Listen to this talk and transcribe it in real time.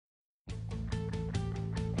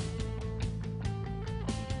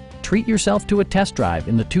treat yourself to a test drive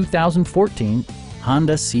in the 2014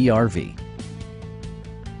 Honda CR-V.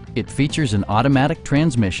 It features an automatic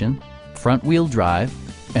transmission, front-wheel drive,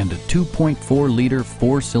 and a 2.4-liter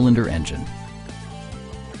four-cylinder engine.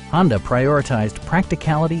 Honda prioritized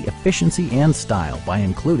practicality, efficiency, and style by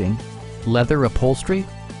including leather upholstery,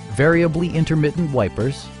 variably intermittent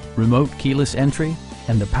wipers, remote keyless entry,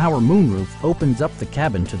 and the power moonroof opens up the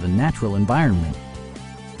cabin to the natural environment.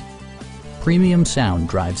 Premium sound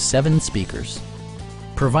drives 7 speakers,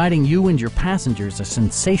 providing you and your passengers a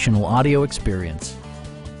sensational audio experience.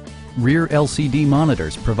 Rear LCD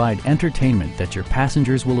monitors provide entertainment that your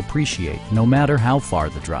passengers will appreciate no matter how far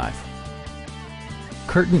the drive.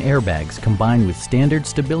 Curtain airbags combine with standard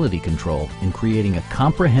stability control in creating a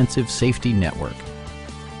comprehensive safety network.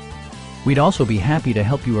 We'd also be happy to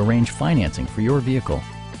help you arrange financing for your vehicle.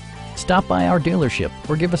 Stop by our dealership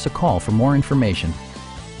or give us a call for more information.